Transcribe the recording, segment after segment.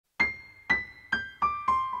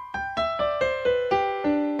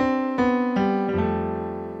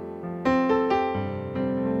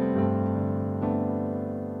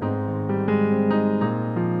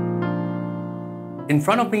In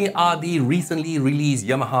front of me are the recently released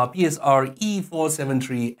Yamaha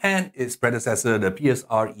PSR-E473 and its predecessor, the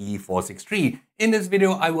PSR-E463. In this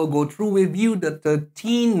video, I will go through with you the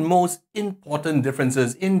 13 most important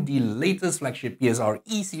differences in the latest flagship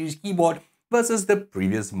PSR-E series keyboard versus the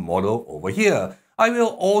previous model over here. I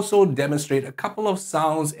will also demonstrate a couple of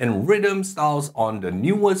sounds and rhythm styles on the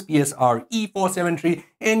newest PSR-E473,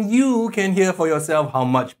 and you can hear for yourself how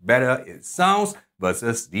much better it sounds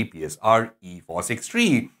versus the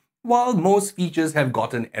PSR-E463. While most features have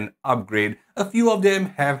gotten an upgrade, a few of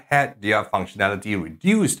them have had their functionality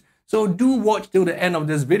reduced. So do watch till the end of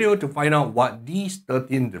this video to find out what these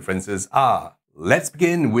 13 differences are. Let's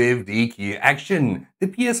begin with the key action. The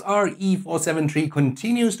PSR-E473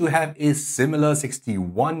 continues to have a similar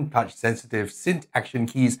 61 touch-sensitive synth action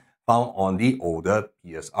keys found on the older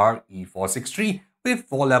PSR-E463 with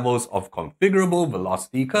 4 levels of configurable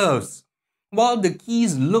velocity curves. While the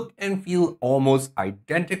keys look and feel almost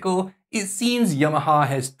identical, it seems Yamaha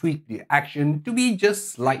has tweaked the action to be just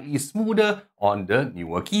slightly smoother on the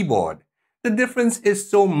newer keyboard. The difference is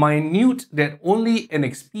so minute that only an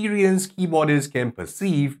experienced keyboardist can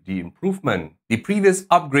perceive the improvement. The previous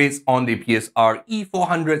upgrades on the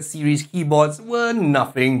PSR-E400 series keyboards were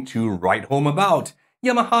nothing to write home about.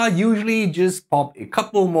 Yamaha usually just popped a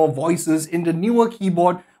couple more voices in the newer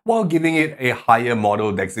keyboard while giving it a higher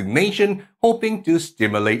model designation, hoping to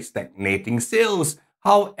stimulate stagnating sales.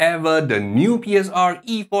 However, the new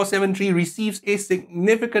PSR-E473 receives a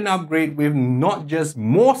significant upgrade with not just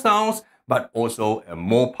more sounds, but also a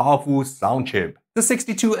more powerful sound chip. The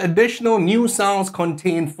 62 additional new sounds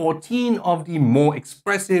contain 14 of the more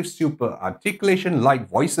expressive super articulation-like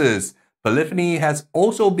voices. Polyphony has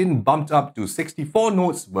also been bumped up to 64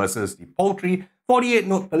 notes versus the paltry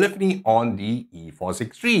 48-note polyphony on the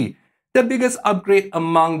E463. The biggest upgrade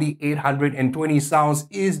among the 820 sounds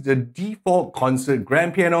is the default concert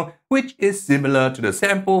grand piano, which is similar to the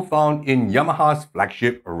sample found in Yamaha's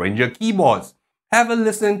flagship Arranger keyboards. Have a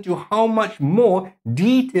listen to how much more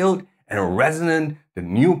detailed and resonant the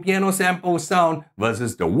new piano sample sound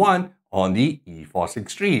versus the one on the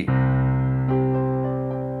E463.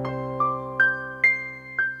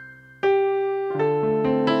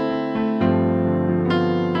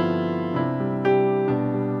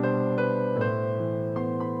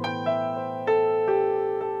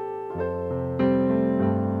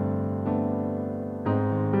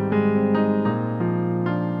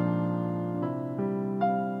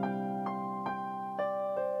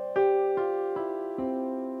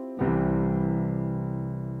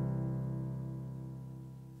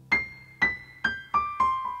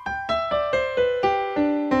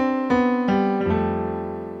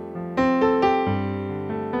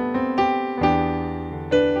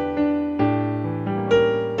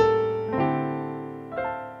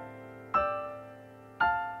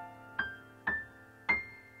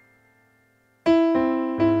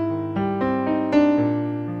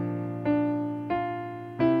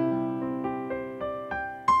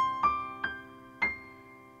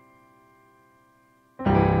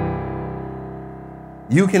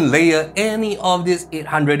 You can layer any of these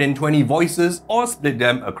 820 voices or split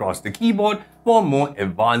them across the keyboard for more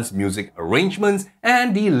advanced music arrangements,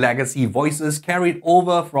 and the legacy voices carried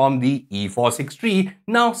over from the E463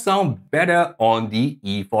 now sound better on the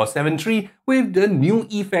E473 with the new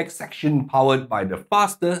effects section powered by the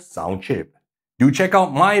faster sound chip. Do check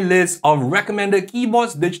out my list of recommended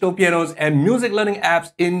keyboards, digital pianos, and music learning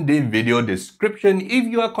apps in the video description if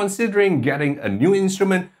you are considering getting a new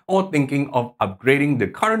instrument or thinking of upgrading the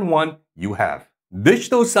current one you have.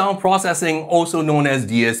 Digital sound processing, also known as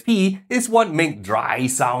DSP, is what makes dry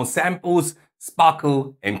sound samples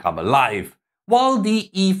sparkle and come alive. While the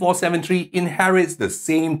E473 inherits the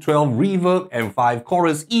same 12 reverb and 5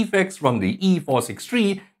 chorus effects from the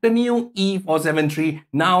E463, the new E473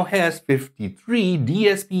 now has 53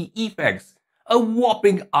 DSP effects, a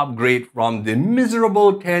whopping upgrade from the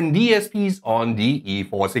miserable 10 DSPs on the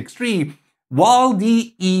E463. While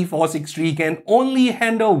the E463 can only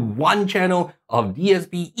handle one channel of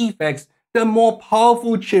DSP effects, the more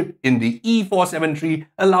powerful chip in the E473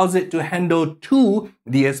 allows it to handle 2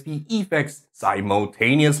 DSP effects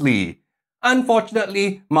simultaneously.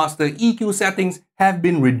 Unfortunately, master EQ settings have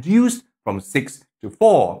been reduced from 6 to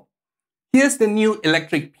 4. Here's the new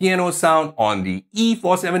electric piano sound on the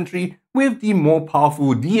E473 with the more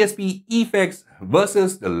powerful DSP effects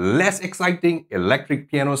versus the less exciting electric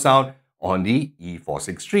piano sound on the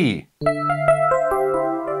E463.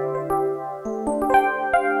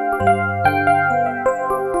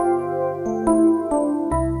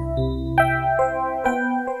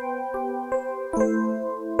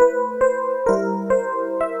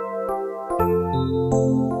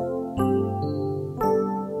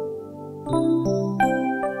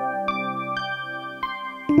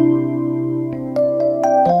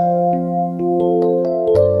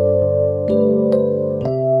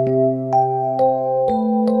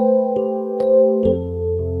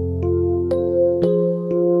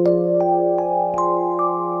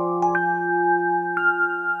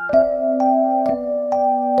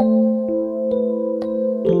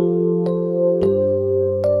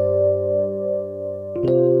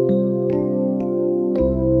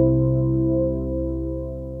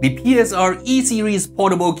 The PSR-E series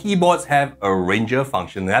portable keyboards have arranger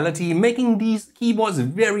functionality, making these keyboards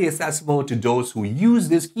very accessible to those who use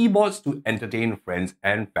these keyboards to entertain friends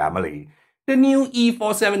and family. The new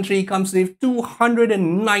E473 comes with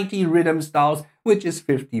 290 rhythm styles, which is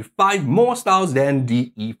 55 more styles than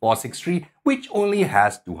the E463, which only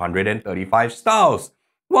has 235 styles.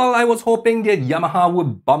 While I was hoping that Yamaha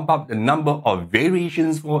would bump up the number of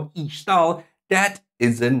variations for each style, that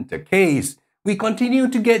isn't the case. We continue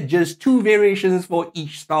to get just 2 variations for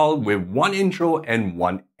each style with one intro and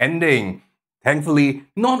one ending. Thankfully,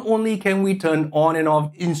 not only can we turn on and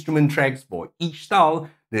off instrument tracks for each style,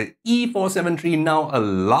 the E473 now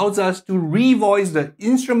allows us to revoice the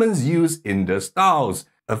instruments used in the styles,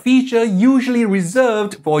 a feature usually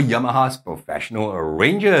reserved for Yamaha's professional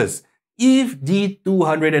arrangers. If the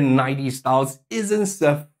 290 styles isn't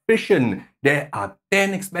sufficient, there are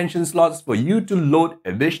 10 expansion slots for you to load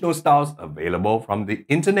additional styles available from the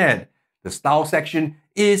internet. The style section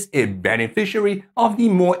is a beneficiary of the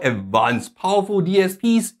more advanced powerful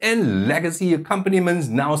DSPs, and legacy accompaniments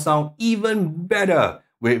now sound even better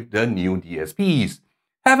with the new DSPs.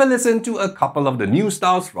 Have a listen to a couple of the new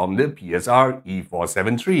styles from the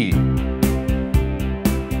PSR-E473.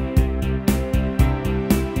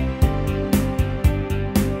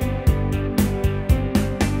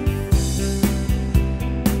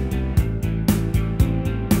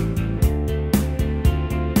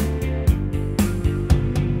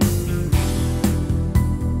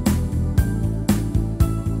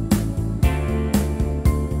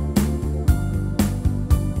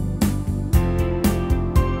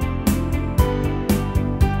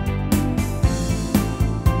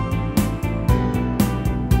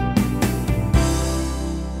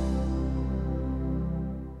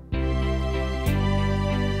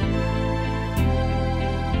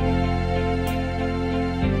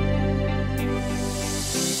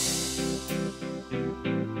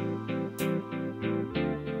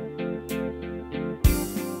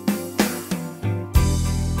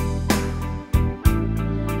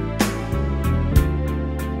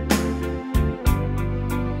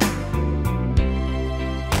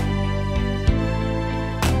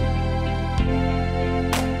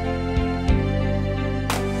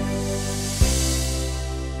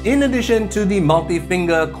 In addition to the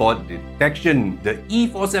multi-finger chord detection, the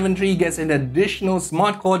E473 gets an additional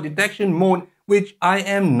smart chord detection mode, which I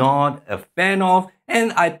am not a fan of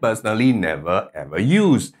and I personally never ever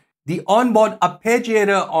use. The onboard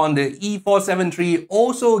arpeggiator on the E473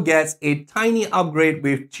 also gets a tiny upgrade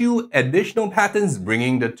with 2 additional patterns,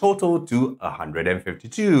 bringing the total to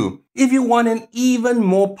 152. If you want an even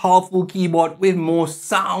more powerful keyboard with more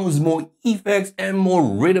sounds, more effects, and more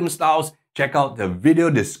rhythm styles, check out the video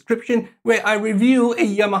description where I review a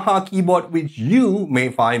Yamaha keyboard which you may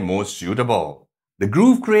find more suitable. The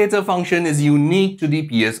Groove Creator function is unique to the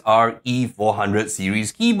PSR-E400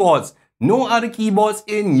 series keyboards. No other keyboards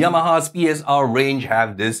in Yamaha's PSR range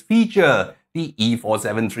have this feature. The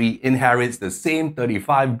E473 inherits the same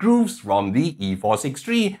 35 grooves from the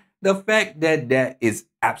E463. The fact that there is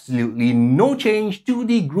absolutely no change to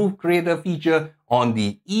the Groove Creator feature on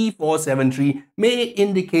the E473 may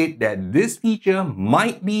indicate that this feature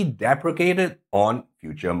might be deprecated on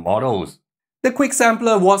future models. The Quick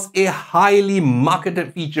Sampler was a highly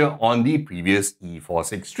marketed feature on the previous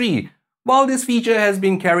E463. While this feature has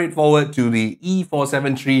been carried forward to the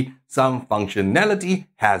E473, some functionality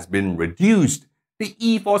has been reduced. The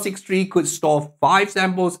E463 could store 5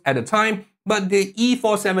 samples at a time, but the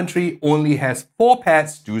E473 only has 4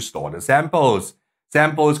 pads to store the samples.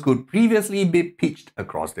 Samples could previously be pitched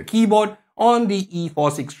across the keyboard on the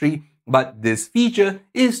E463, but this feature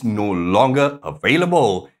is no longer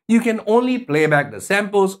available. You can only play back the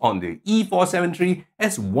samples on the E473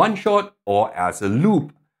 as one shot or as a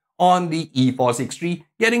loop. On the E463,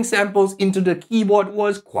 getting samples into the keyboard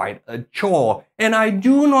was quite a chore, and I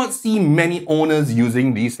do not see many owners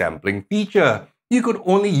using the sampling feature. You could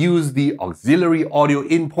only use the auxiliary audio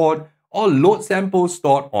input or load samples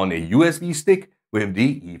stored on a USB stick with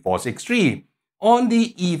the E463. On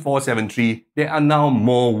the E473, there are now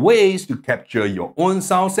more ways to capture your own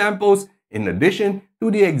sound samples in addition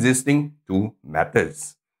to the existing 2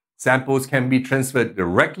 methods. Samples can be transferred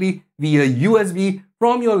directly via USB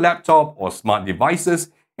from your laptop or smart devices,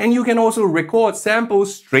 and you can also record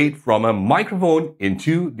samples straight from a microphone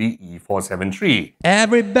into the E473.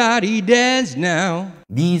 Everybody dance now!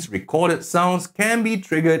 These recorded sounds can be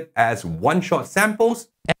triggered as one-shot samples.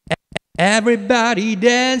 Everybody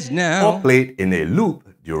dance now! Or played in a loop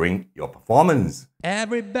during your performance.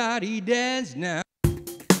 Everybody dance now!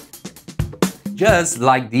 just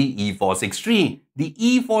like the E463, the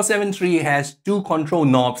E473 has two control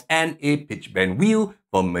knobs and a pitch bend wheel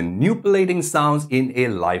for manipulating sounds in a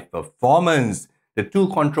live performance. The two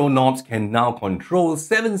control knobs can now control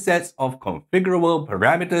 7 sets of configurable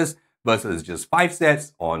parameters versus just 5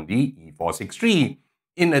 sets on the E463.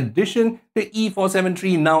 In addition, the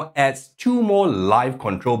E473 now adds 2 more live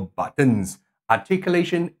control buttons,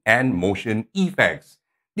 articulation and motion effects.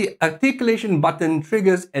 The articulation button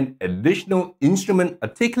triggers an additional instrument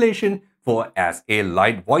articulation for SA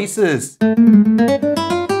light voices.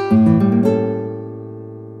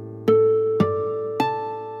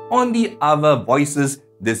 On the other voices,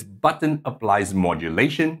 this button applies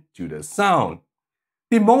modulation to the sound.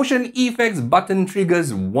 The motion effects button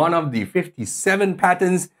triggers one of the 57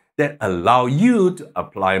 patterns that allow you to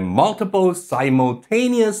apply multiple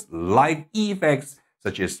simultaneous live effects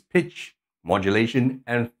such as pitch, modulation,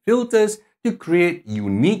 and filters to create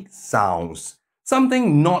unique sounds,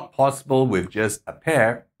 something not possible with just a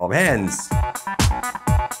pair of hands.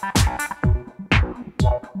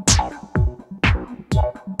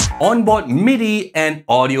 Onboard MIDI and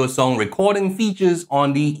audio song recording features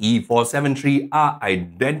on the E473 are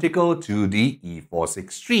identical to the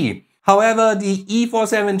E463. However, the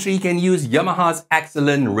E473 can use Yamaha's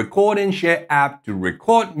excellent Record and Share app to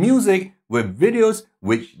record music with videos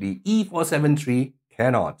which the E473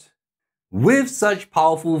 cannot. With such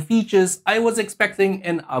powerful features, I was expecting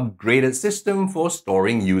an upgraded system for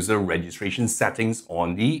storing user registration settings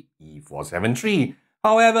on the E473.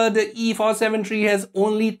 However, the E473 has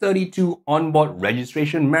only 32 onboard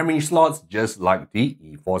registration memory slots just like the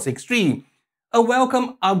E463. A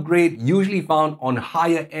welcome upgrade usually found on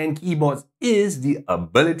higher-end keyboards is the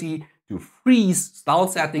ability to freeze style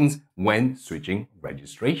settings when switching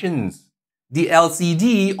registrations. The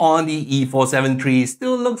LCD on the E473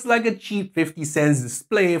 still looks like a cheap 50-cent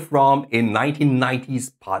display from a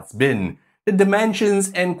 1990s parts bin. The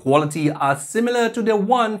dimensions and quality are similar to the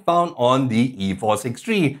one found on the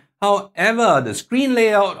E463. However, the screen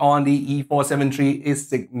layout on the E473 is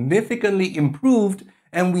significantly improved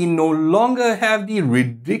and we no longer have the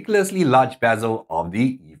ridiculously large bezel of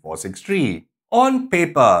the E463. On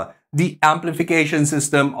paper, the amplification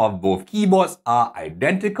system of both keyboards are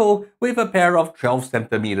identical with a pair of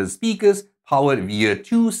 12cm speakers powered via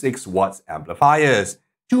two 6 watts amplifiers.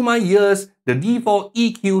 To my ears, the default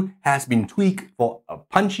EQ has been tweaked for a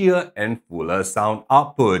punchier and fuller sound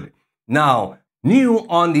output. Now, new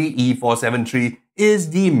on the E473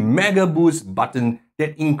 is the Mega Boost button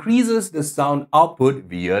that increases the sound output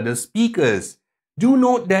via the speakers. Do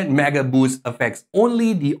note that Mega Boost affects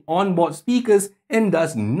only the onboard speakers and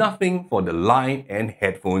does nothing for the line and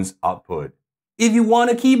headphones output. If you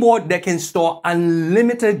want a keyboard that can store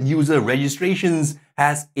unlimited user registrations,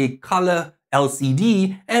 has a color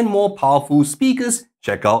LCD, and more powerful speakers,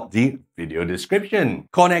 check out the video description.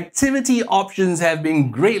 Connectivity options have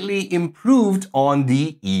been greatly improved on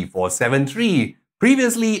the E473.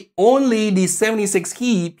 Previously, only the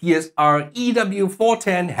 76-key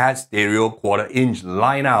PSR-EW410 had stereo 1/4-inch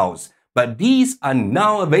lineouts, but these are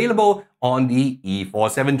now available on the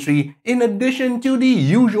E473 in addition to the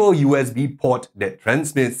usual USB port that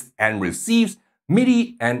transmits and receives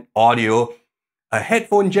MIDI and audio, a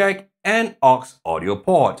headphone jack, and aux audio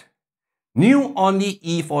port. New on the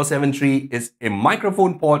E473 is a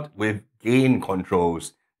microphone port with gain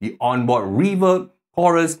controls. The onboard reverb,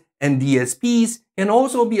 chorus, and DSPs can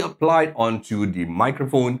also be applied onto the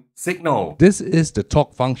microphone signal. This is the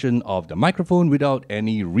talk function of the microphone without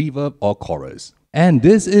any reverb or chorus. And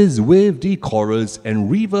this is with the chorus and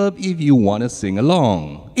reverb if you want to sing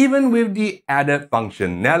along. Even with the added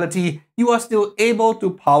functionality, you are still able to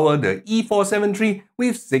power the E473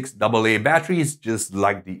 with 6 AA batteries just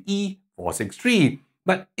like the E463.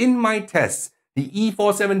 But in my tests, the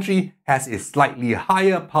E473 has a slightly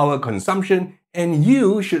higher power consumption and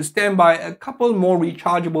you should stand by a couple more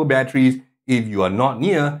rechargeable batteries if you are not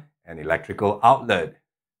near an electrical outlet.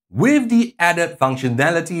 With the added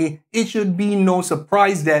functionality, it should be no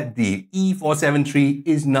surprise that the E473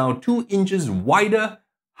 is now 2 inches wider,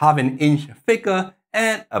 half an inch thicker,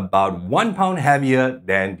 and about 1 pound heavier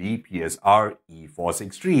than the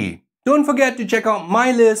PSR-E463. Don't forget to check out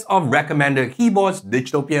my list of recommended keyboards,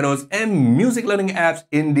 digital pianos, and music learning apps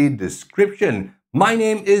in the description. My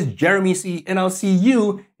name is Jeremy C, and I'll see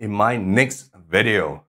you in my next video.